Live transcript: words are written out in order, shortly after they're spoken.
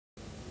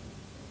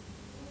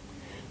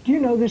Do you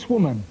know this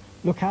woman?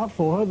 Look out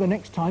for her the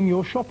next time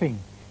you're shopping.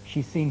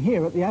 She's seen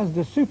here at the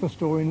Asda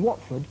superstore in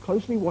Watford,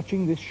 closely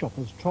watching this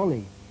shopper's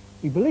trolley.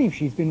 We believe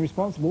she's been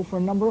responsible for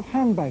a number of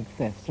handbag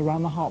thefts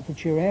around the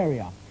Hertfordshire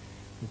area.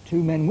 The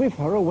two men with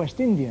her are West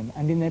Indian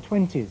and in their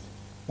 20s.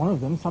 One of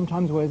them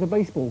sometimes wears a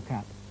baseball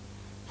cap.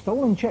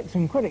 Stolen cheques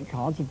and credit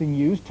cards have been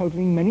used,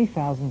 totalling many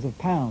thousands of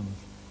pounds.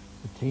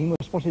 The team were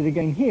spotted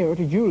again here at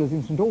a jeweller's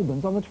in St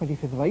Albans on the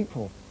 25th of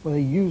April, where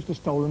they used a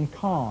stolen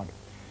card.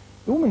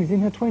 The woman is in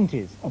her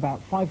 20s,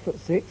 about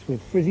 5'6",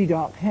 with frizzy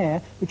dark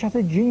hair which has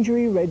a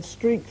gingery red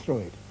streak through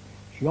it.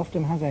 She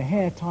often has her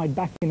hair tied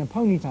back in a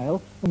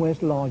ponytail and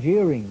wears large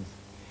earrings.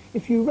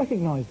 If you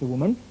recognise the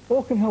woman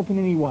or can help in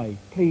any way,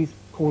 please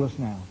call us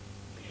now.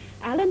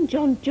 Alan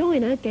John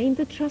Joyner gained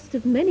the trust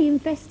of many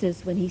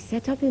investors when he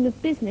set up in a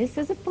business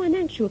as a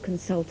financial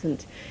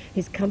consultant.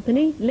 His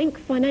company, Link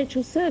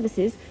Financial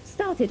Services,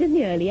 started in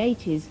the early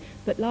 80s,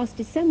 but last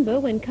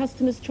December, when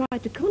customers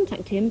tried to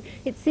contact him,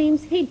 it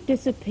seems he'd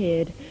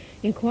disappeared.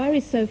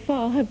 Inquiries so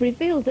far have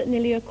revealed that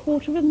nearly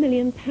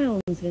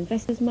 £250,000 of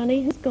investors'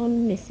 money has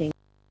gone missing.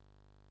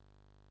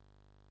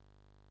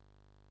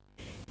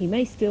 He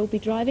may still be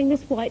driving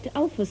this white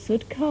Alfa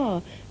Sud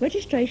car,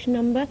 registration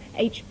number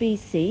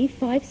HBC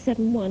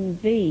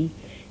 571V.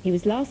 He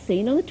was last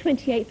seen on the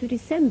 28th of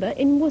December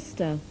in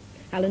Worcester.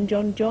 Alan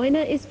John Joyner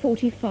is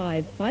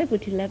 45,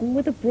 5'11",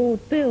 with a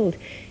broad build.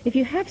 If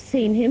you have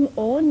seen him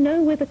or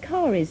know where the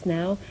car is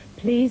now,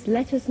 please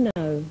let us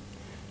know.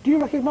 Do you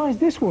recognise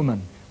this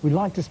woman? We'd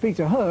like to speak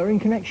to her in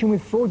connection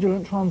with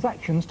fraudulent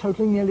transactions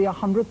totalling nearly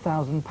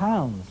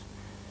 £100,000.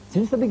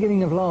 Since the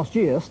beginning of last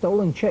year,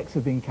 stolen cheques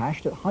have been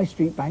cashed at high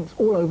street banks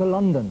all over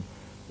London.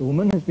 The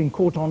woman has been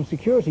caught on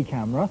security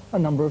camera a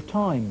number of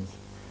times.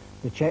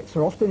 The cheques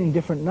are often in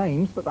different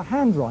names, but the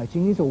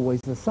handwriting is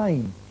always the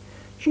same.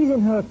 She's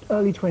in her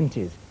early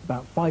 20s,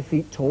 about 5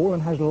 feet tall,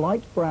 and has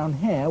light brown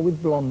hair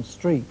with blonde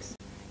streaks.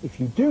 If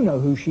you do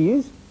know who she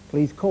is,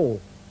 please call.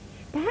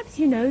 Perhaps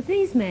you know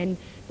these men.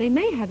 They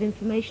may have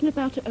information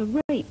about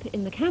a rape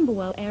in the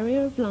Camberwell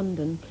area of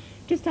London.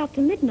 Just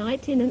after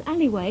midnight, in an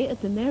alleyway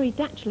at the Mary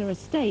Datchler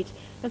estate,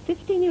 a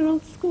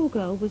 15-year-old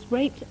schoolgirl was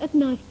raped at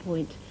knife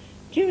point.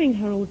 During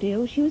her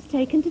ordeal, she was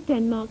taken to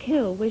Denmark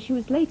Hill, where she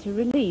was later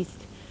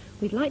released.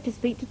 We'd like to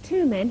speak to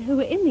two men who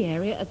were in the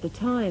area at the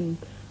time.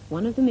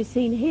 One of them is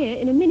seen here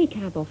in a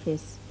minicab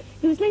office.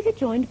 He was later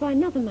joined by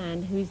another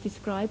man who is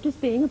described as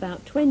being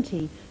about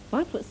 20,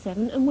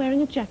 5'7", and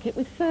wearing a jacket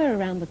with fur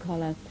around the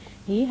collar.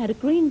 He had a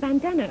green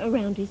bandana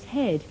around his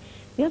head.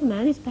 The other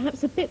man is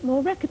perhaps a bit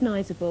more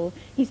recognisable.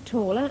 He's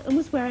taller and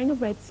was wearing a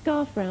red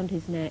scarf round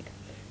his neck.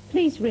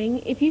 Please ring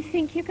if you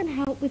think you can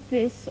help with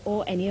this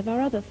or any of our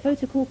other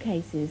Photocall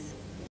cases.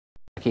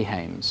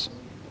 Jacqui.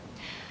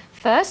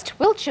 First,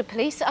 Wiltshire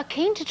police are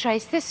keen to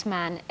trace this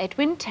man,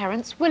 Edwin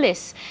Terence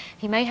Willis.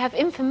 He may have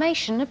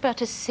information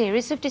about a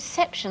series of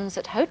deceptions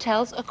at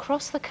hotels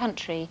across the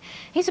country.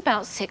 He's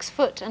about 6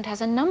 foot and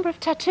has a number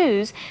of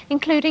tattoos,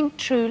 including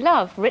True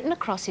Love written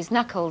across his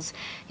knuckles.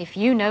 If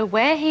you know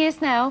where he is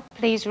now,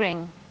 please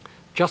ring.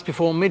 Just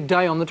before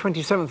midday on the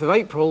 27th of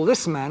April,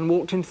 this man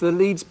walked into the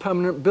Leeds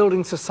Permanent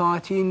Building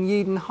Society in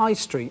Yeadon High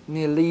Street,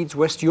 near Leeds,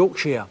 West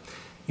Yorkshire.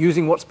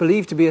 Using what's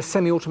believed to be a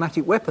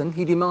semi-automatic weapon,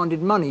 he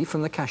demanded money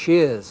from the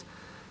cashiers.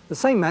 The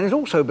same man is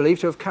also believed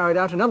to have carried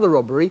out another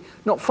robbery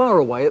not far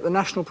away at the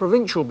National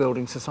Provincial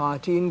Building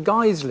Society in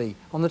Guiseley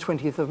on the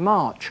 20th of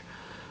March.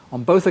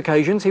 On both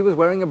occasions, he was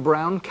wearing a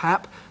brown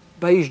cap,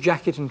 beige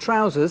jacket and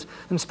trousers,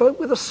 and spoke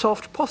with a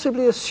soft,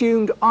 possibly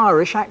assumed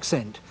Irish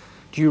accent.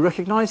 Do you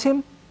recognise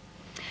him?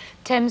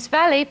 Thames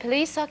Valley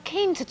police are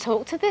keen to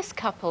talk to this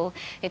couple.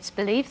 It's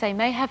believed they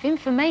may have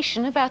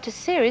information about a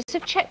series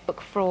of chequebook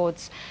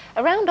frauds.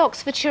 Around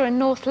Oxfordshire and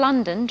North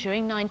London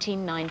during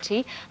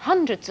 1990,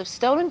 hundreds of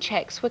stolen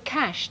cheques were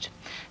cashed.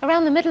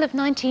 Around the middle of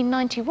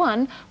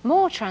 1991,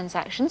 more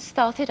transactions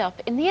started up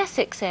in the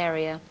Essex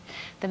area.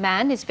 The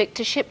man is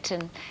Victor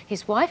Shipton.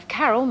 His wife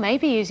Carol may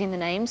be using the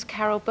names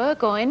Carol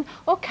Burgoyne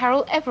or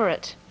Carol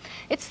Everett.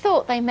 It's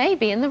thought they may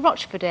be in the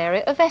Rochford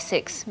area of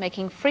Essex,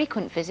 making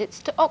frequent visits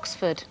to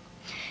Oxford.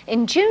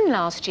 In June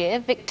last year,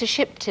 Victor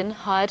Shipton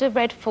hired a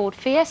red Ford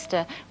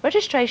Fiesta,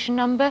 registration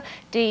number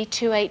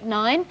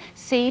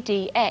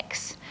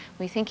D289CDX.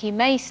 We think he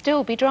may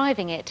still be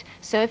driving it,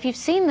 so if you've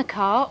seen the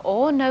car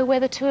or know where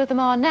the two of them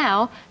are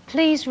now,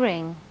 please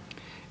ring.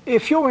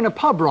 If you're in a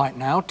pub right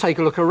now, take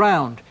a look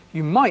around.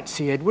 You might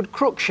see Edward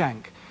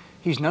Cruikshank.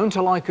 He's known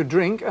to like a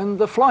drink, and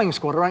the flying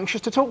squad are anxious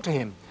to talk to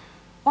him.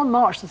 On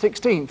March the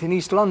 16th in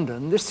East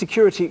London, this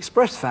Security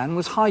Express van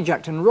was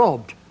hijacked and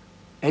robbed.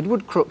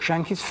 Edward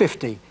Cruikshank is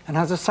 50 and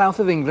has a South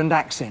of England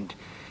accent.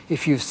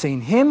 If you've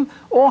seen him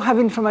or have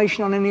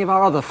information on any of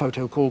our other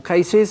Photocall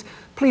cases,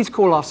 please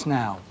call us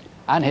now.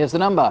 And here's the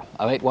number,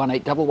 081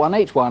 811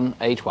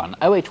 8181,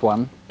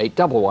 081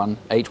 811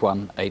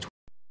 8181.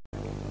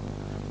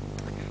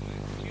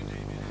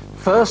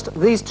 First,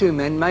 these two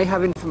men may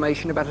have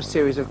information about a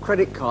series of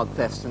credit card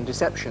thefts and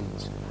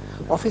deceptions.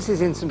 Offices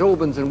in St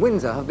Albans and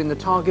Windsor have been the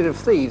target of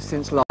thieves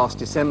since last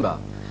December.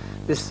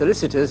 This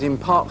solicitor's in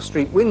Park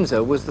Street,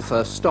 Windsor, was the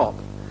first stop.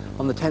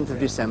 On the 10th of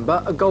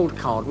December, a gold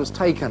card was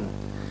taken.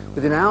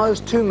 Within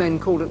hours, 2 men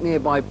called at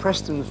nearby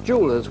Preston's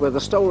Jewellers, where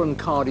the stolen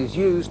card is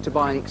used to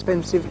buy an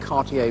expensive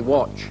Cartier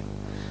watch.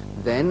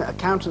 Then,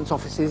 accountants'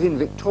 offices in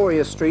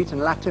Victoria Street and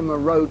Latimer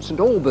Road,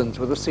 St Albans,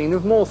 were the scene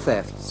of more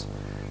thefts.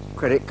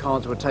 Credit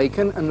cards were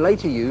taken and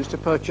later used to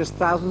purchase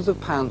thousands of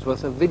pounds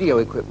worth of video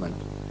equipment.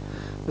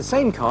 The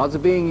same cards are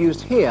being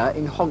used here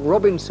in Hogg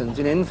Robinson's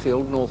in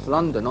Enfield, North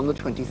London, on the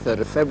 23rd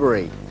of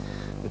February.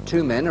 The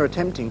 2 men are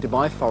attempting to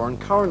buy foreign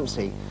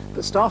currency,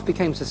 but staff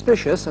became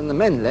suspicious and the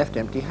men left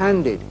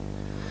empty-handed.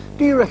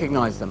 Do you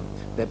recognise them?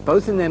 They're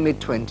both in their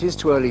mid-20s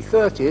to early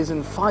 30s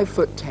and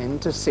 5'10"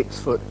 to 6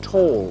 foot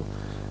tall.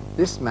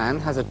 This man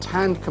has a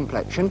tanned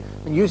complexion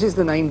and uses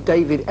the name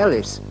David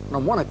Ellis, and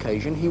on one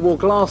occasion he wore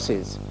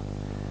glasses.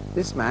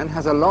 This man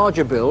has a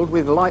larger build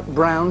with light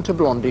brown to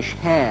blondish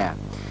hair.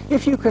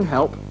 If you can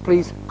help,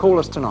 please call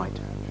us tonight.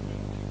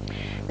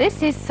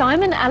 This is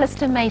Simon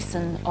Alistair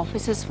Mason.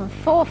 Officers from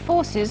 4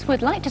 forces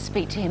would like to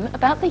speak to him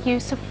about the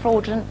use of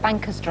fraudulent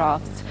bankers'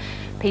 drafts.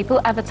 People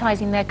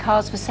advertising their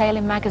cars for sale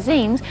in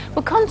magazines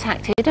were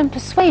contacted and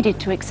persuaded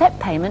to accept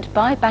payment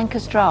by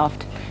bankers'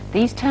 draft.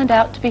 These turned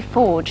out to be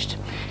forged.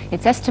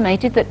 It's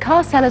estimated that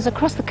car sellers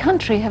across the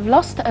country have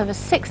lost over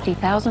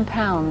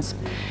 £60,000.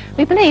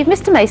 We believe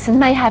Mr Mason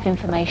may have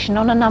information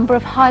on a number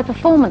of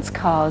high-performance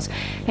cars,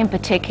 in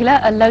particular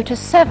a Lotus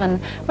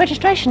 7,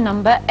 registration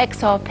number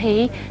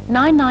XRP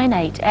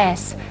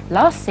 998S,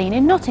 last seen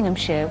in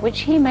Nottinghamshire,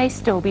 which he may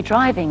still be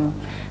driving.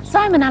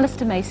 Simon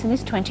Alistair Mason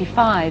is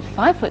 25,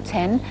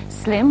 5'10",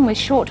 slim with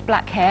short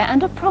black hair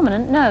and a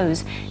prominent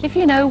nose. If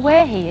you know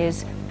where he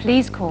is,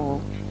 please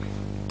call.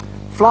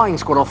 Flying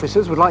squad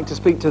officers would like to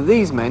speak to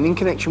these men in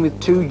connection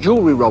with 2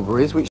 jewellery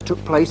robberies which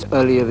took place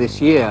earlier this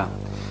year.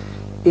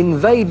 In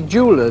Vade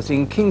Jewellers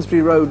in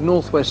Kingsbury Road,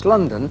 northwest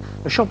London,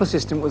 a shop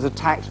assistant was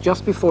attacked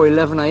just before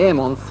 11 AM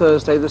on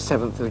Thursday the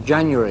 7th of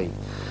January.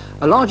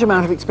 A large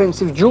amount of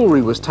expensive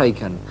jewellery was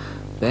taken.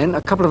 Then,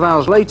 a couple of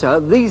hours later,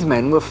 these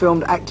men were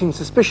filmed acting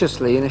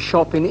suspiciously in a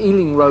shop in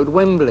Ealing Road,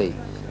 Wembley.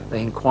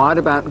 They inquired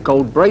about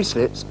gold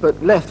bracelets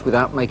but left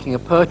without making a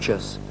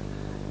purchase.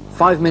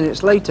 5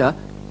 minutes later,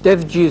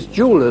 Devji's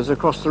Jewellers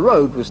across the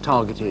road was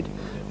targeted.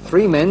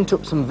 3 men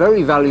took some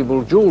very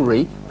valuable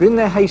jewellery, but in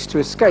their haste to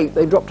escape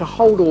they dropped a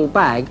hold-all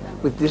bag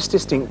with this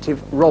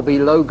distinctive Robbie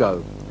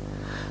logo.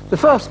 The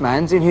first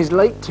man's in his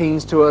late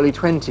teens to early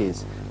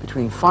 20s,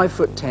 between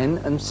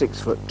 5'10" and 6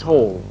 foot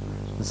tall.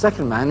 The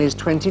second man is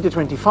 20 to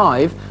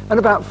 25 and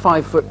about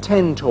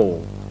 5'10"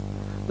 tall.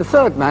 The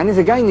third man is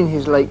again in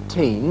his late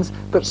teens,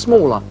 but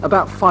smaller,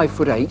 about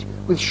 5'8",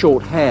 with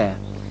short hair.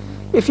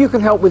 If you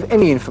can help with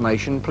any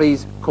information,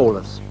 please call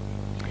us.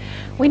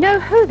 We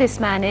know who this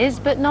man is,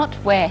 but not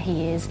where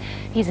he is.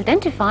 He's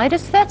identified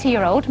as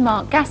 30-year-old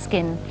Mark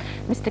Gaskin.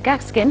 Mr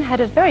Gaskin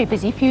had a very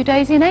busy few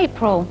days in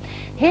April.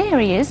 Here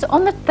he is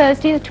on the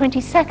Thursday the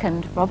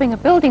 22nd, robbing a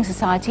building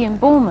society in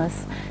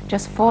Bournemouth.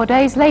 Just 4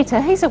 days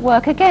later, he's at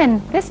work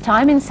again, this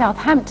time in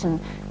Southampton,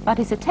 but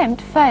his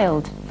attempt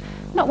failed.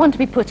 Not one to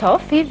be put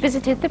off, he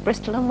visited the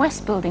Bristol and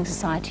West Building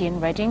Society in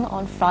Reading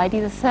on Friday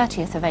the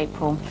 30th of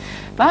April.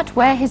 But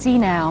where is he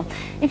now?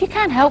 If you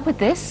can help with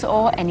this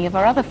or any of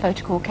our other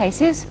Photocall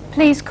cases,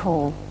 please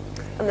call.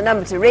 And the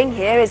number to ring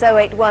here is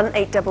 081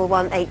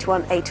 811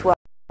 8181.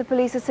 The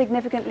police are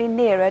significantly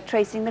nearer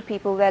tracing the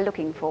people they're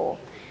looking for.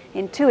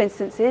 In 2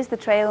 instances, the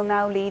trail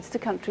now leads to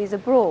countries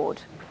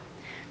abroad.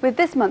 With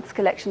this month's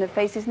collection of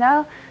faces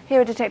now,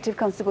 here are Detective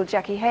Constable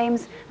Jacqui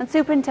and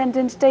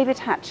Superintendent David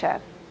Hatcher.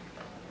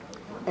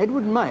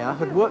 Edward Mayer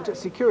had worked at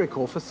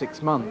Securicor for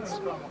 6 months.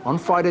 On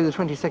Friday the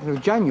 22nd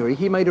of January,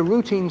 he made a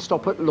routine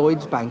stop at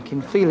Lloyd's Bank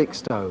in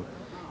Felixstowe.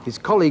 His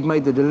colleague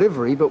made the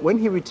delivery, but when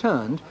he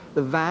returned,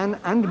 the van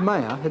and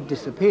Mayer had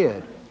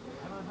disappeared.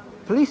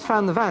 Police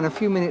found the van a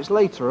few minutes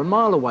later, a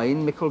mile away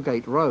in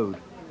Micklegate Road.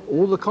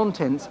 All the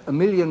contents, £1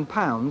 million,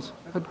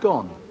 had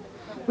gone.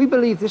 We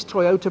believe this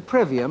Toyota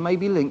Previa may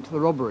be linked to the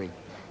robbery.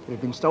 It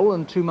had been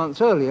stolen 2 months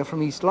earlier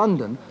from East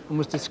London and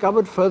was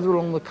discovered further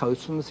along the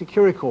coast from the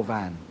Securicor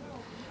van.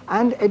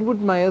 And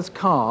Edward Mayer's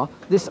car,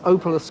 this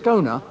Opel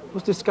Ascona,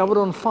 was discovered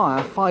on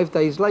fire 5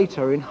 days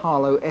later in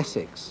Harlow,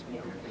 Essex.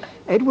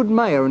 Edward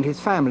Mayer and his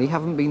family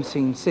haven't been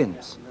seen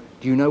since.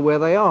 Do you know where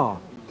they are?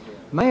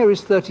 Mayer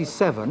is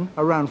 37,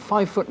 around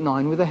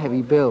 5'9", with a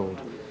heavy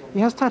build. He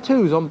has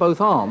tattoos on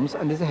both arms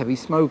and is a heavy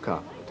smoker.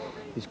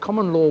 His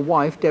common-law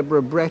wife,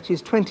 Deborah Brett,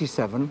 is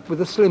 27,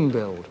 with a slim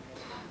build.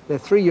 Their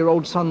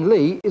 3-year-old son,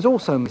 Lee, is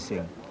also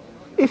missing.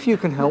 If you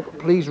can help,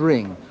 please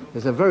ring.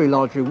 There's a very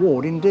large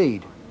reward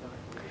indeed.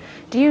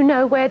 Do you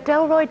know where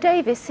Delroy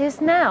Davis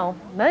is now?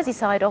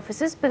 Merseyside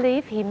officers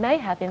believe he may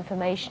have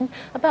information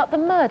about the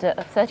murder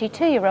of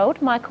 32-year-old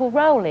Michael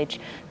Rowledge,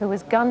 who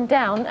was gunned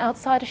down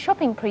outside a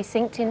shopping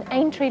precinct in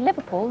Aintree,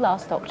 Liverpool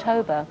last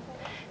October.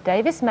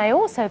 Davis may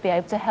also be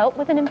able to help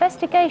with an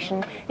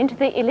investigation into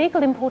the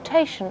illegal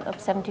importation of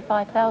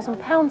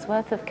 £75,000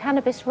 worth of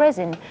cannabis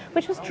resin,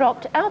 which was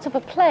dropped out of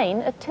a plane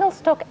at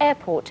Tilstock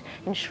Airport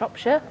in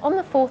Shropshire on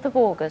the 4th of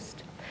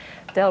August.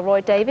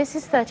 Delroy Davis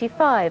is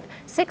 35,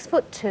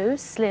 6'2",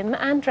 slim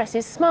and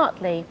dresses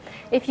smartly.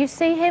 If you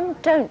see him,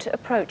 don't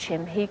approach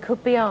him. He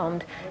could be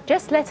armed.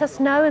 Just let us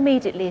know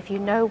immediately if you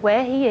know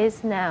where he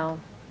is now.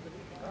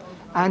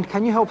 And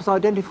can you help us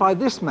identify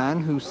this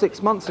man who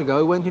 6 months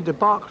ago went into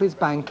Barclays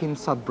Bank in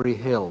Sudbury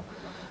Hill?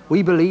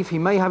 We believe he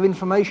may have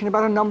information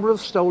about a number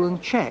of stolen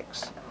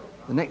cheques.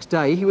 The next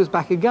day he was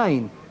back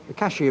again. The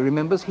cashier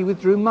remembers he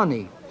withdrew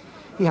money.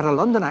 He had a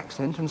London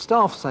accent and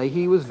staff say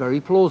he was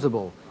very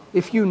plausible.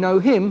 If you know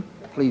him,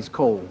 please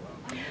call.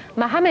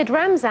 Mohammed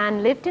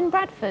Ramzan lived in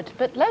Bradford,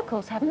 but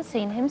locals haven't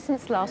seen him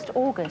since last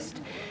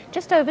August.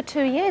 Just over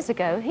 2 years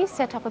ago, he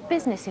set up a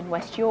business in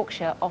West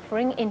Yorkshire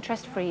offering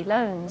interest-free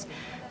loans.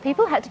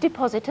 People had to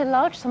deposit a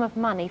large sum of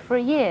money for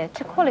a year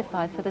to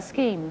qualify for the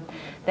scheme.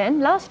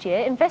 Then, last year,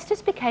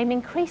 investors became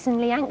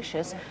increasingly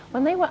anxious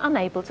when they were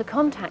unable to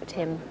contact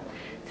him.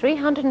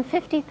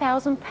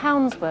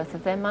 £350,000 worth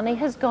of their money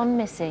has gone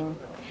missing.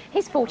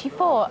 He's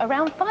 44,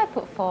 around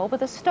 5'4",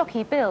 with a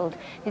stocky build.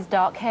 His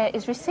dark hair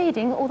is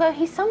receding, although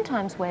he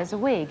sometimes wears a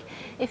wig.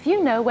 If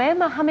you know where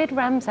Mohammed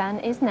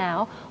Ramzan is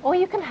now, or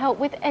you can help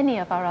with any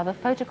of our other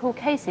Photocall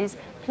cases,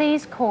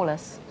 please call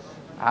us.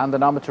 And the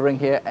number to ring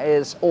here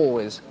is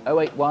always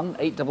 081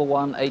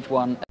 811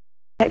 81.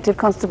 Detective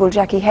Constable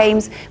Jacqui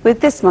Hames with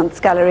this month's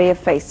Gallery of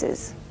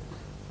Faces.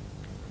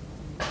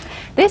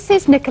 This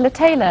is Nicola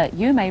Taylor.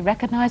 You may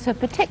recognise her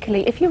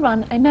particularly if you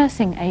run a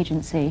nursing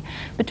agency.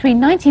 Between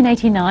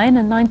 1989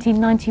 and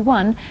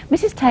 1991,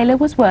 Mrs Taylor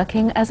was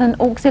working as an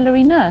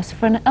auxiliary nurse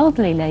for an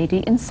elderly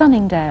lady in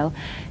Sunningdale.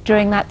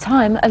 During that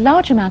time, a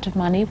large amount of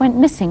money went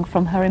missing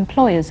from her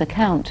employer's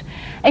account.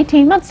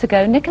 18 months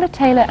ago, Nicola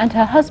Taylor and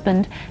her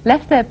husband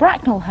left their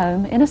Bracknell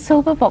home in a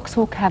silver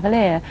Vauxhall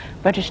Cavalier,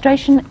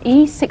 registration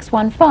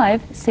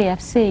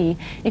E615CFC.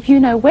 If you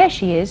know where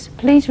she is,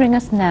 please ring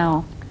us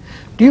now.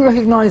 Do you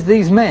recognise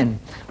these men?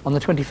 On the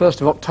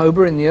 21st of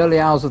October, in the early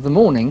hours of the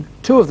morning,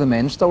 2 of the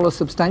men stole a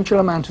substantial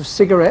amount of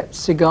cigarettes,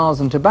 cigars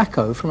and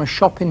tobacco from a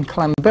shop in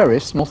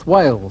Llanberis, North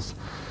Wales.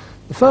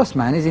 The first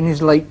man is in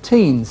his late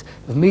teens,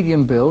 of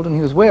medium build, and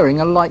he was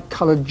wearing a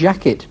light-coloured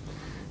jacket.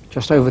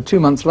 Just over 2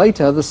 months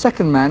later, the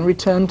second man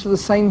returned to the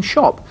same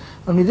shop,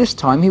 only this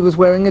time he was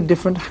wearing a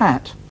different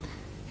hat.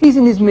 He's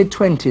in his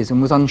mid-20s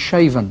and was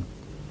unshaven.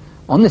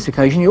 On this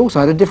occasion, he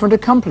also had a different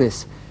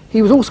accomplice.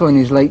 He was also in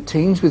his late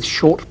teens with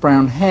short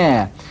brown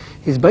hair.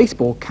 His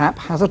baseball cap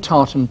has a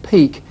tartan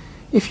peak.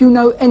 If you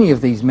know any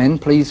of these men,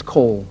 please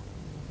call.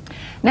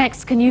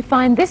 Next, can you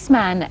find this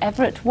man,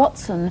 Everett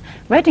Watson?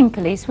 Reading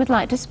Police would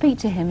like to speak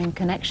to him in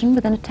connection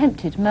with an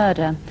attempted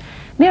murder.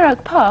 Mere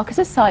Oak Park is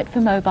a site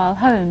for mobile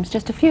homes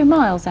just a few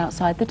miles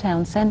outside the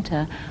town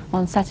centre.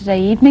 On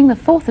Saturday evening, the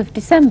 4th of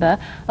December,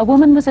 a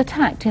woman was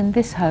attacked in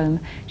this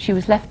home. She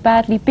was left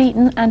badly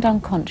beaten and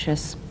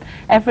unconscious.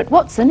 Everett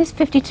Watson is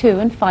 52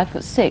 and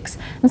 5'6",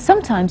 and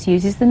sometimes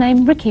uses the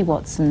name Ricky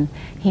Watson.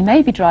 He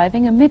may be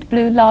driving a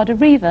mid-blue Lada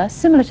Riva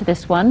similar to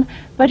this one,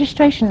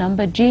 registration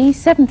number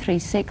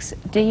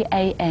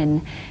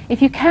G736DAN.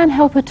 If you can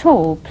help at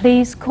all,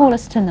 please call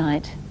us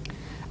tonight.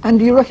 And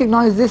do you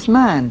recognise this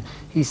man?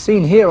 He's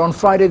seen here on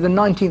Friday the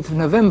 19th of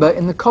November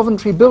in the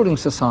Coventry Building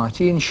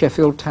Society in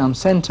Sheffield Town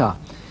Centre.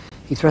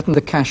 He threatened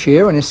the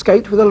cashier and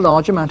escaped with a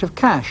large amount of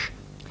cash.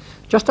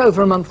 Just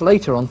over a month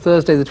later, on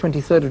Thursday the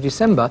 23rd of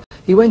December,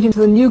 he went into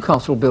the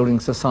Newcastle Building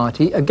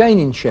Society, again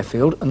in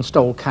Sheffield, and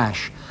stole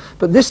cash.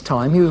 But this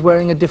time he was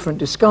wearing a different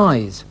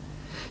disguise.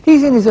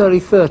 He's in his early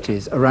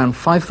 30s, around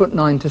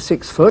 5'9" to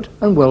 6 foot,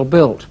 and well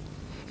built.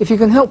 If you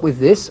can help with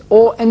this,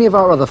 or any of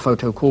our other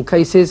Photocall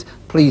cases,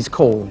 please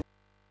call.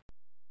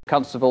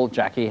 Constable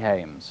Jacqui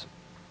Hames.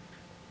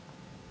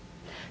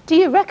 Do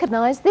you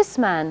recognise this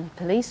man?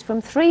 Police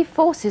from 3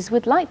 forces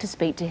would like to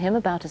speak to him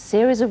about a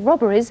series of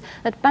robberies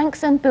at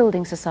banks and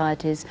building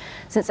societies.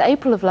 Since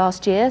April of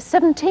last year,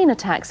 17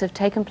 attacks have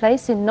taken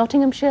place in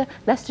Nottinghamshire,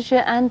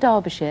 Leicestershire and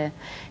Derbyshire.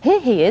 Here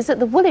he is at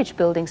the Woolwich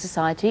Building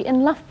Society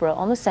in Loughborough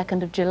on the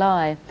 2nd of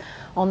July.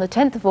 On the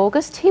 10th of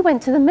August, he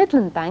went to the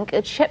Midland Bank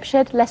at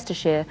Shepshed,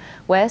 Leicestershire,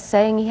 where,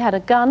 saying he had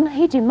a gun,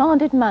 he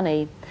demanded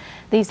money.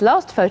 These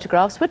last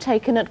photographs were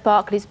taken at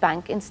Barclays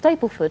Bank in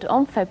Stapleford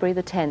on February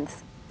the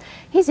 10th.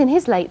 He's in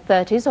his late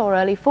 30s or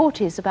early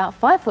 40s, about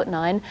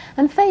 5'9",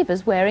 and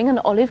favours wearing an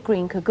olive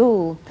green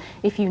cagoule.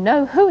 If you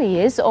know who he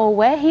is or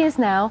where he is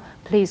now,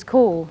 please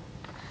call.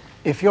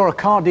 If you're a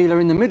car dealer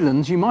in the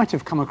Midlands, you might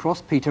have come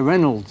across Peter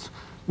Reynolds.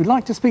 We'd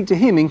like to speak to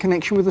him in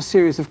connection with a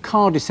series of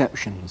car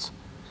deceptions.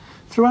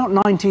 Throughout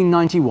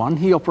 1991,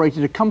 he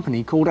operated a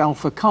company called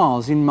Alpha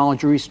Cars in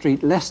Marjorie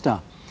Street,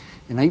 Leicester.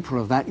 In April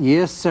of that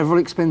year, several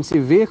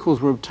expensive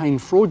vehicles were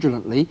obtained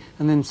fraudulently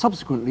and then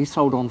subsequently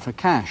sold on for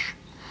cash.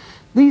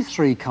 These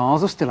 3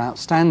 cars are still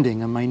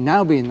outstanding and may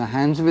now be in the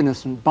hands of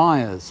innocent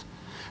buyers.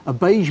 A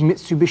beige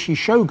Mitsubishi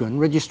Shogun,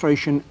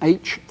 registration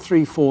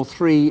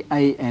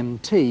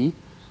H343AMT,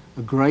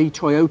 a grey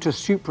Toyota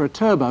Supra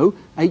Turbo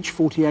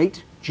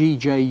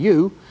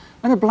H48GJU,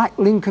 and a black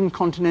Lincoln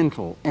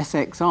Continental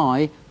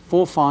SXI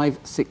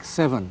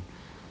 4567.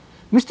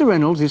 Mr.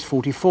 Reynolds is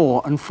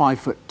 44 and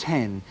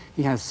 5'10".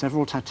 He has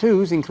several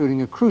tattoos,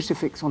 including a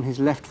crucifix on his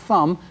left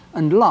thumb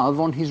and love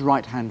on his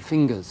right-hand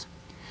fingers.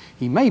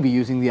 He may be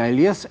using the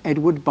alias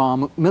Edward Barr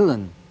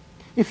Macmillan.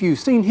 If you've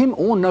seen him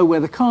or know where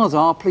the cars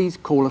are, please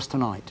call us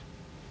tonight.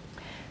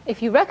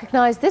 If you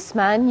recognise this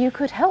man, you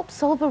could help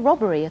solve a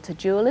robbery at a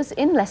jeweller's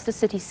in Leicester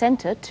city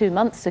centre 2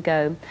 months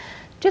ago.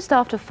 Just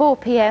after 4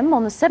 p.m.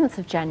 on the 7th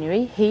of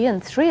January, he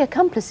and 3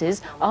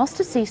 accomplices asked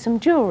to see some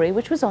jewellery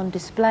which was on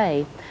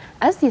display.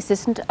 As the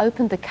assistant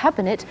opened the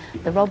cabinet,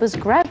 the robbers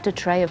grabbed a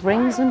tray of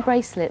rings and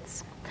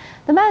bracelets.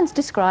 The man's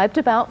described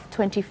about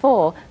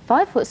 24,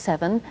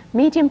 5'7",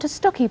 medium to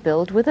stocky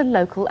build with a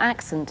local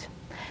accent.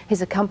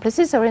 His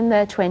accomplices are in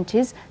their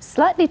 20s,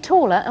 slightly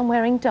taller and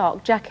wearing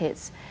dark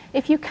jackets.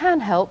 If you can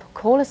help,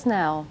 call us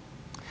now.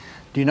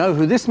 Do you know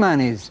who this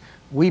man is?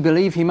 We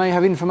believe he may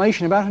have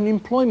information about an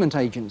employment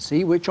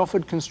agency which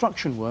offered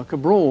construction work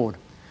abroad.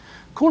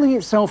 Calling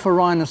itself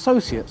Orion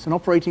Associates and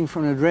operating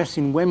from an address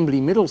in Wembley,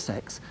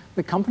 Middlesex,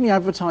 the company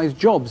advertised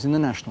jobs in the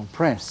national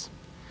press.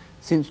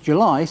 Since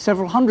July,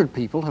 several hundred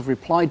people have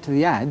replied to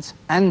the ads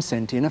and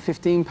sent in a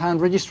 £15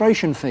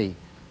 registration fee.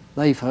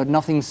 They've heard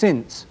nothing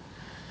since.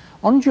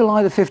 On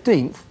July the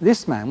 15th,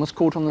 this man was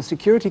caught on the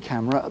security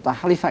camera at the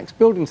Halifax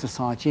Building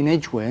Society in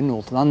Edgware,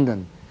 North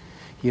London.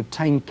 He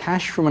obtained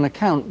cash from an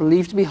account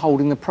believed to be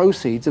holding the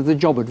proceeds of the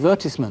job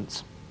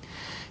advertisements.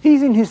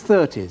 He's in his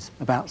 30s,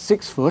 about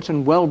 6 foot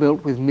and well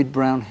built with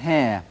mid-brown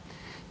hair.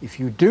 If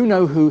you do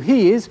know who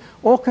he is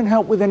or can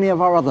help with any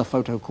of our other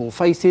Photocall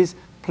faces,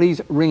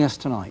 please ring us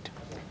tonight.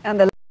 And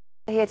the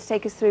are here to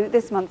take us through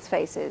this month's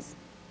faces.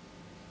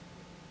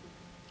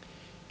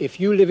 If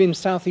you live in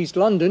southeast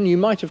London, you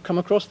might have come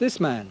across this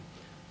man.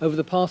 Over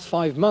the past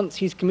 5 months,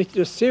 he's committed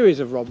a series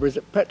of robberies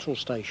at petrol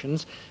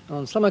stations, and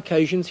on some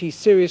occasions he's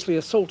seriously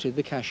assaulted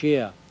the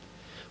cashier.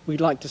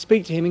 We'd like to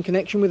speak to him in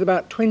connection with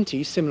about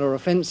 20 similar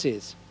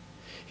offences.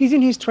 He's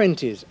in his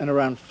 20s and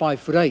around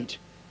 5'8".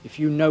 If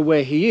you know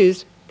where he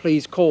is,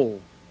 please call.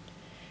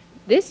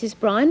 This is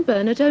Brian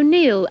Bernard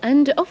O'Neill,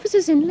 and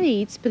officers in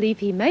Leeds believe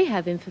he may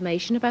have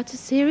information about a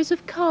series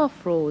of car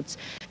frauds.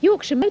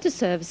 Yorkshire Motor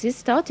Services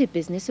started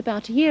business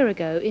about a year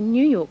ago in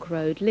New York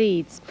Road,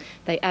 Leeds.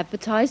 They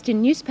advertised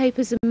in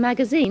newspapers and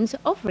magazines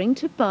offering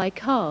to buy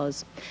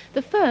cars.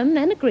 The firm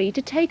then agreed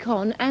to take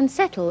on and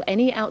settle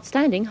any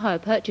outstanding hire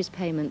purchase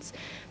payments,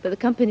 but the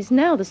company is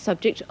now the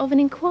subject of an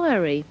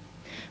inquiry.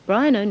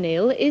 Brian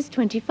O'Neill is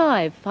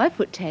 25,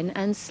 5'10"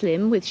 and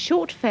slim, with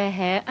short fair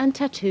hair and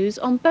tattoos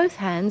on both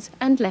hands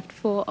and left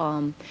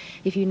forearm.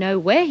 If you know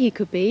where he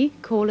could be,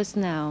 call us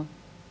now.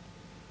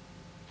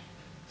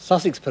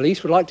 Sussex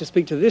Police would like to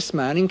speak to this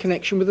man in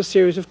connection with a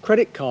series of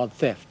credit card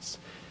thefts.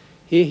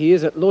 Here he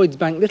is at Lloyds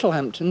Bank,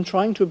 Littlehampton,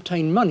 trying to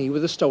obtain money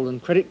with a stolen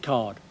credit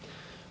card.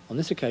 On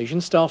this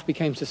occasion, staff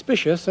became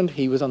suspicious and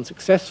he was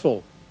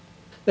unsuccessful.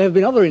 There have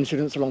been other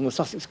incidents along the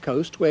Sussex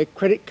coast where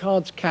credit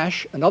cards,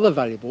 cash and other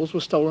valuables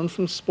were stolen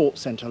from sports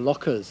centre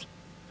lockers.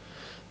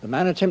 The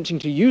man attempting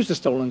to use the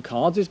stolen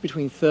cards is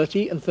between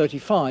 30 and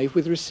 35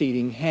 with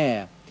receding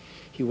hair.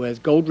 He wears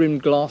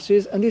gold-rimmed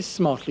glasses and is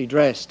smartly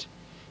dressed.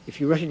 If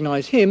you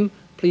recognise him,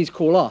 please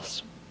call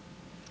us.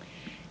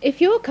 If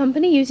your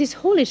company uses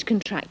haulage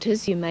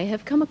contractors, you may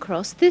have come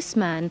across this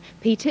man,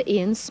 Peter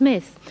Ian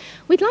Smith.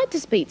 We'd like to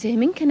speak to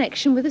him in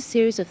connection with a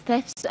series of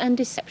thefts and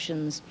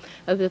deceptions.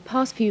 Over the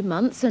past few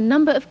months, a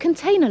number of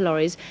container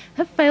lorries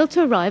have failed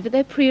to arrive at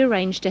their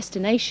pre-arranged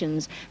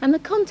destinations, and the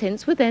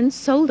contents were then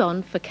sold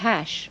on for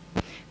cash.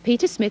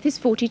 Peter Smith is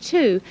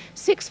 42,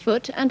 6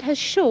 foot and has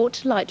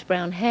short, light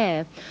brown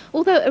hair.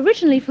 Although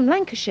originally from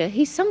Lancashire,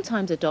 he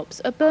sometimes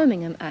adopts a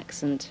Birmingham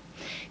accent.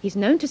 He's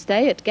known to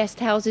stay at guest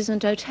houses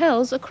and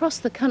hotels across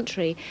the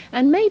country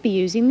and may be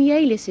using the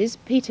aliases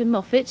Peter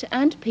Moffat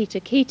and Peter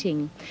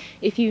Keating.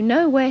 If you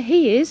know where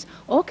he is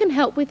or can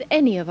help with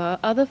any of our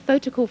other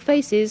Photocall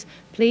faces,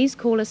 please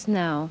call us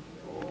now.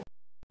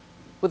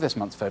 With this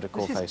month's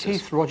Photocall This is faces.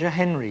 Keith Roger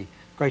Henry.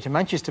 Greater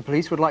Manchester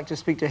Police would like to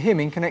speak to him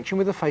in connection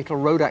with a fatal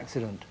road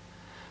accident.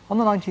 On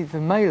the 19th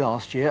of May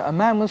last year, a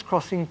man was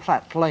crossing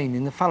Platt Lane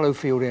in the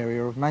Fallowfield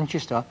area of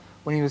Manchester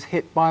when he was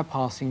hit by a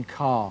passing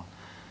car.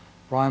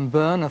 Brian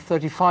Byrne, a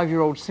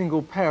 35-year-old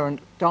single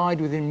parent,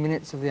 died within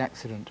minutes of the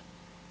accident.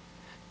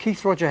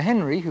 Keith Roger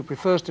Henry, who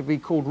prefers to be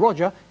called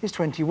Roger, is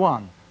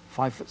 21,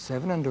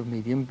 5'7" and of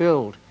medium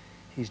build.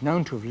 He's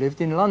known to have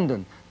lived in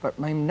London, but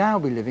may now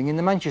be living in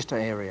the Manchester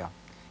area.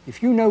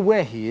 If you know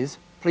where he is,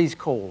 please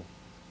call.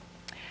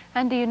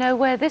 And do you know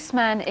where this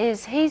man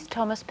is? He's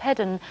Thomas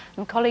Pedden,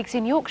 and colleagues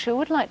in Yorkshire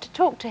would like to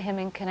talk to him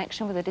in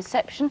connection with a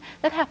deception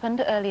that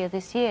happened earlier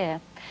this year.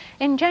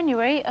 In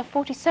January, a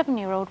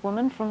 47-year-old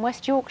woman from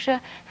West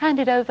Yorkshire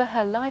handed over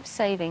her life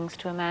savings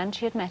to a man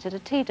she had met at a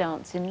tea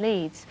dance in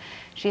Leeds.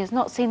 She has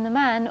not seen the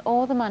man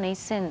or the money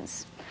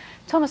since.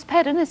 Thomas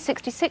Pedden is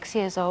 66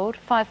 years old,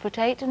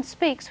 5'8", and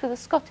speaks with a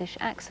Scottish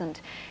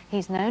accent.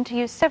 He's known to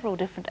use several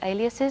different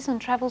aliases and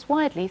travels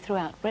widely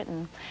throughout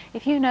Britain.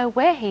 If you know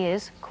where he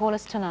is, call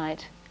us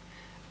tonight.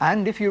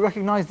 And if you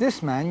recognise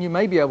this man, you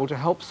may be able to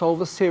help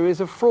solve a series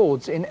of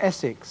frauds in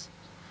Essex.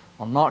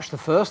 On March the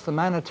 1st, the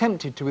man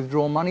attempted to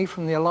withdraw money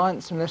from the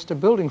Alliance and Leicester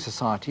Building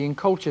Society in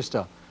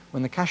Colchester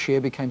when the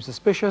cashier became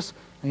suspicious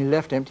and he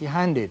left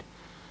empty-handed.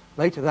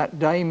 Later that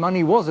day,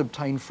 money was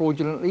obtained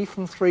fraudulently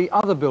from 3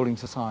 other building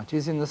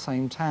societies in the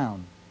same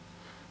town.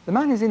 The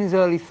man is in his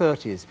early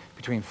 30s,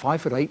 between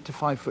 5'8" to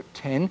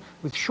 5'10",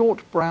 with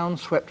short brown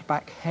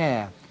swept-back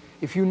hair.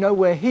 If you know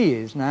where he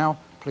is now,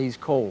 please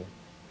call.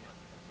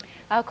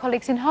 Our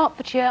colleagues in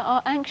Hertfordshire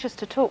are anxious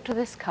to talk to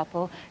this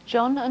couple,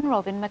 John and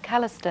Robin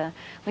McAllister.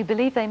 We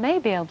believe they may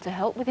be able to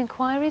help with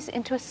inquiries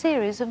into a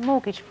series of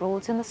mortgage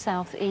frauds in the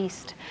South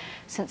East.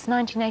 Since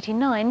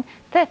 1989,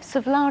 thefts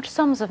of large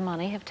sums of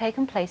money have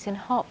taken place in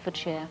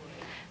Hertfordshire.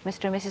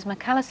 Mr. and Mrs.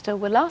 McAllister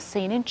were last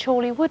seen in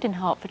Chorley Wood in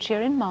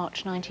Hertfordshire in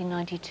March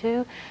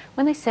 1992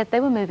 when they said they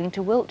were moving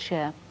to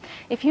Wiltshire.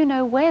 If you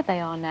know where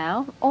they are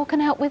now or can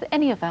help with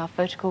any of our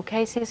Photocall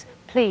cases,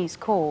 please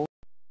call.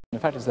 In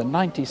fact, it's the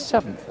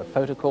 97th of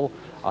Photocall.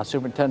 Our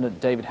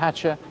Superintendent David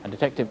Hatcher and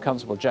Detective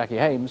Constable Jacqui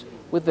Hames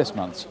with this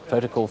month's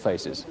Photocall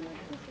Faces.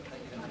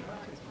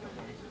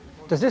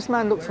 Does this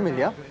man look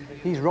familiar?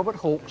 He's Robert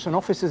Hawkes, and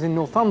officers in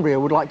Northumbria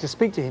would like to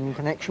speak to him in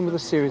connection with a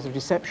series of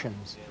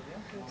deceptions.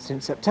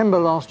 Since September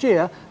last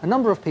year, a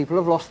number of people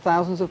have lost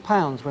thousands of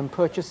pounds when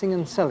purchasing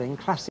and selling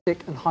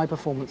classic and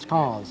high-performance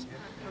cars.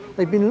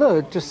 They've been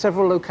lured to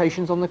several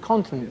locations on the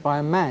continent by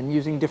a man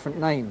using different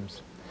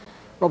names.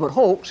 Robert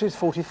Hawkes is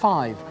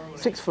 45,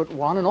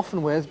 6'1", and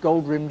often wears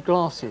gold-rimmed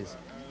glasses.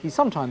 He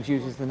sometimes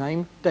uses the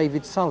name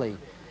David Sully.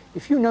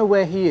 If you know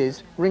where he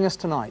is, ring us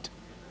tonight.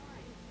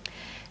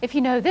 If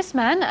you know this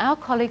man, our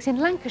colleagues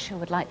in Lancashire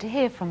would like to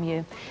hear from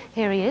you.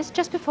 Here he is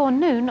just before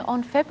noon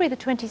on February the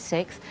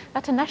 26th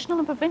at a National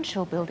and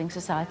Provincial Building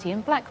Society in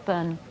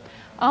Blackburn.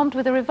 Armed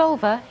with a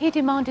revolver, he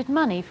demanded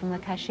money from the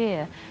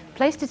cashier,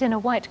 placed it in a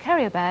white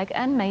carrier bag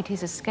and made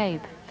his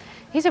escape.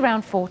 He's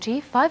around 40,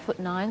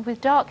 5'9",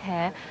 with dark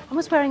hair and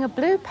was wearing a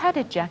blue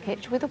padded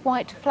jacket with a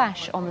white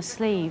flash on the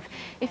sleeve.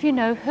 If you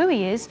know who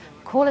he is,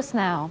 call us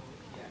now.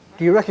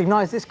 Do you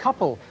recognise this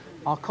couple?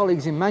 Our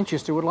colleagues in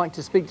Manchester would like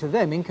to speak to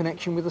them in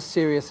connection with a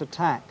serious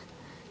attack.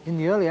 In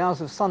the early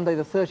hours of Sunday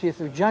the 30th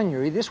of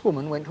January, this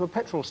woman went to a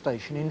petrol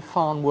station in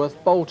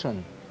Farnworth,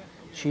 Bolton.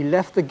 She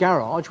left the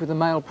garage with a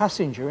male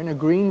passenger in a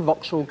green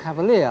Vauxhall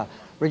Cavalier,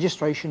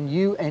 registration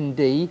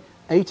UND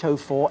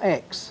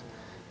 804X.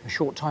 A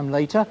short time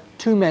later,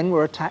 2 men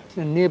were attacked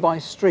in a nearby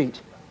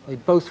street. They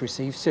both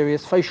received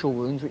serious facial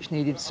wounds which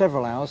needed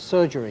several hours'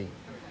 surgery.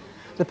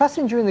 The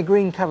passenger in the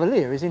green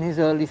Cavalier is in his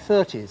early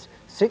 30s,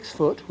 6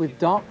 foot with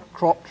dark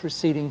cropped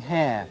receding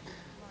hair.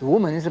 The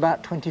woman is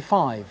about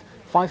 25,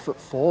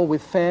 5'4",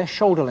 with fair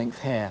shoulder-length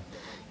hair.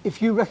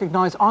 If you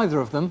recognise either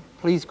of them,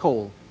 please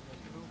call.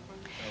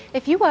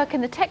 If you work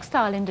in the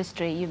textile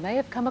industry, you may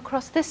have come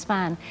across this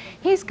man.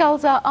 He's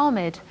Gulzar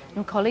Ahmed,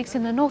 and colleagues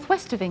in the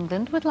northwest of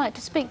England would like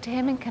to speak to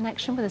him in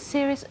connection with a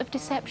series of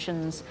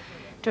deceptions.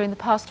 During the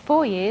past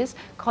 4 years,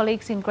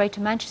 colleagues in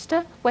Greater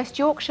Manchester, West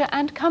Yorkshire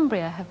and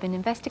Cumbria have been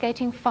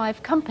investigating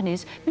 5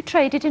 companies who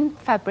traded in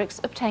fabrics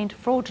obtained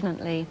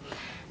fraudulently.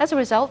 As a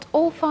result,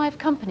 all 5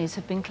 companies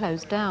have been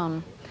closed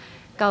down.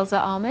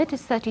 Gulzar Ahmed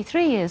is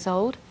 33 years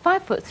old,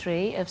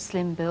 5'3", of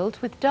slim build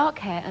with dark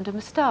hair and a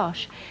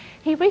moustache.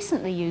 He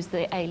recently used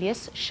the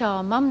alias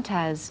Shah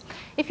Mumtaz.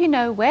 If you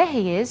know where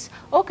he is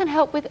or can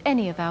help with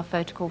any of our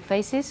Photocall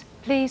faces,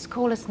 please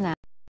call us now.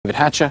 David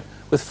Hatcher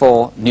with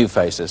 4 new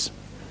faces.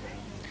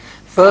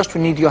 First,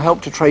 we need your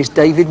help to trace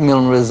David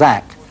Milne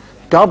Razak.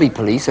 Derby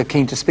police are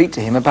keen to speak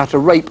to him about a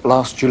rape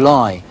last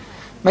July.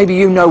 Maybe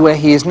you know where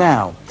he is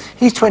now.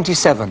 He's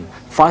 27,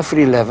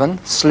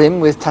 5'11", slim,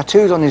 with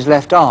tattoos on his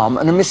left arm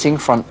and a missing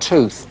front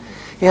tooth.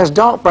 He has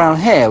dark brown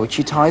hair which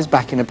he ties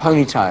back in a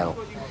ponytail.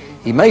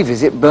 He may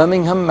visit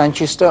Birmingham,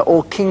 Manchester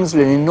or Kings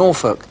Lynn in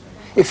Norfolk.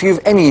 If you've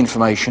any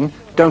information,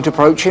 don't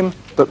approach him,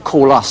 but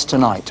call us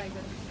tonight.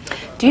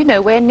 Do you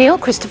know where Neil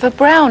Christopher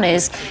Brown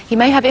is? He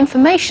may have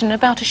information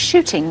about a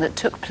shooting that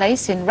took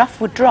place in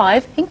Roughwood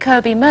Drive in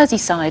Kirby,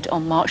 Merseyside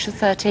on March the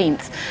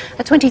 13th.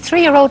 A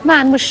 23-year-old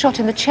man was shot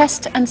in the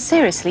chest and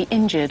seriously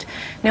injured.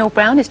 Neil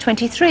Brown is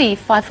 23,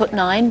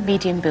 5'9",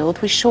 medium build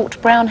with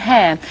short brown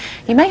hair.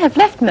 He may have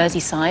left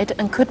Merseyside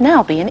and could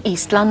now be in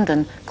East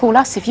London. Call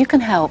us if you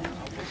can help.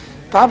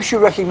 Perhaps you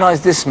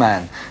recognise this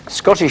man.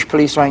 Scottish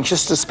police are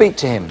anxious to speak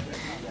to him.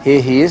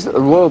 Here he is at the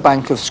Royal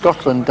Bank of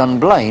Scotland,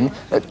 Dunblane,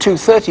 at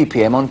 2:30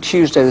 p.m. on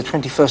Tuesday the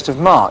 21st of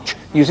March,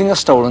 using a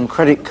stolen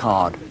credit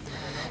card.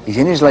 He's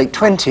in his late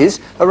 20s,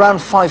 around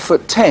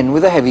 5'10",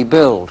 with a heavy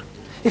build.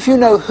 If you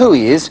know who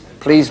he is,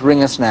 please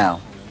ring us now.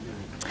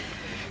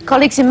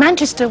 Colleagues in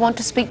Manchester want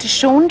to speak to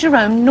Sean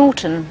Jerome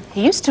Norton.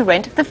 He used to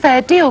rent the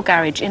Fair Deal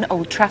garage in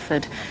Old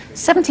Trafford.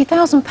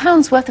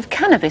 £70,000 worth of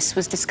cannabis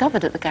was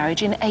discovered at the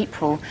garage in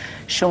April.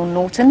 Sean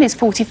Norton is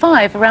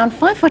 45, around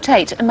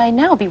 5'8", and may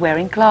now be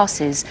wearing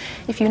glasses.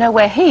 If you know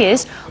where he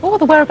is or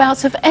the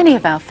whereabouts of any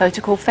of our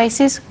Photocall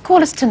faces,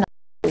 call us tonight.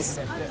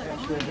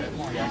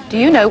 Do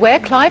you know where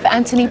Clive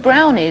Anthony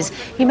Brown is?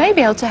 He may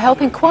be able to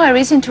help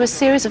inquiries into a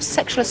series of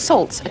sexual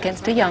assaults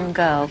against a young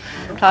girl.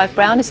 Clive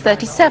Brown is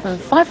 37,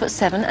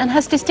 5'7", and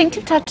has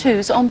distinctive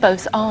tattoos on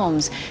both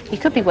arms. He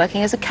could be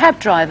working as a cab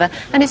driver,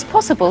 and it's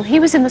possible he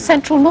was in the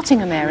central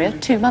Nottingham area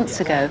 2 months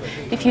ago.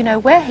 If you know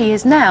where he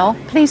is now,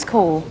 please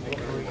call.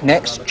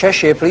 Next,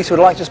 Cheshire Police would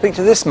like to speak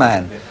to this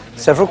man.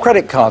 Several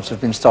credit cards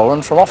have been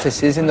stolen from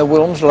offices in the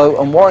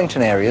Wilmslow and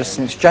Warrington areas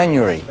since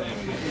January.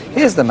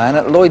 Here's the man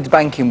at Lloyd's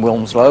Bank in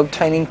Wilmslow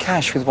obtaining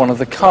cash with one of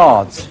the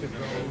cards.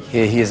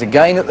 Here he is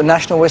again at the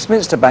National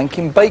Westminster Bank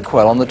in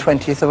Bakewell on the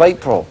 20th of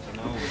April.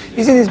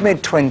 He's in his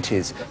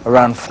mid-20s,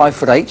 around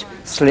 5'8",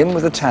 slim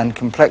with a tan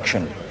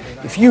complexion.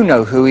 If you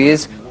know who he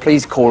is,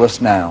 please call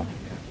us now.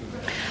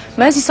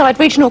 Merseyside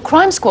Regional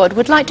Crime Squad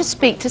would like to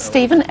speak to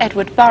Stephen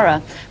Edward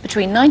Burrough.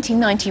 Between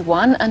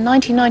 1991 and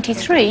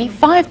 1993,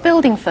 5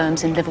 building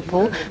firms in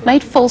Liverpool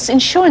made false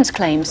insurance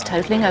claims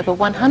totalling over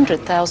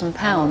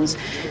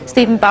 £100,000.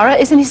 Stephen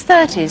Burrough is in his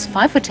 30s,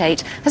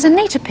 5'8", has a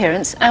neat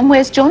appearance and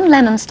wears John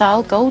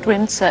Lennon-style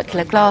gold-rimmed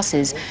circular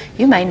glasses.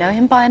 You may know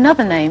him by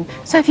another name,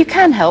 so if you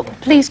can help,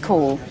 please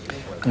call.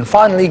 And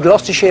finally,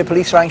 Gloucestershire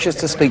Police are anxious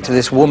to speak to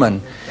this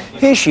woman.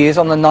 Here she is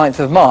on the 9th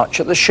of March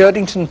at the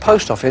Sherdington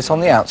Post Office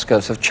on the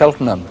outskirts of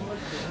Cheltenham.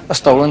 A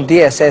stolen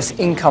DSS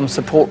income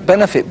support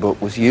benefit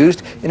book was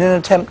used in an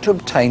attempt to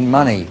obtain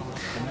money.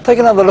 Take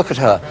another look at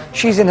her.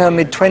 She's in her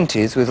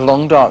mid-20s with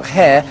long dark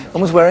hair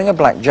and was wearing a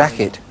black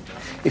jacket.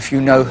 If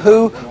you know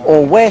who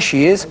or where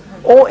she is,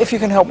 or if you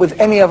can help with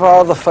any of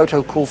our other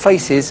Photocall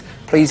faces,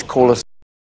 please call us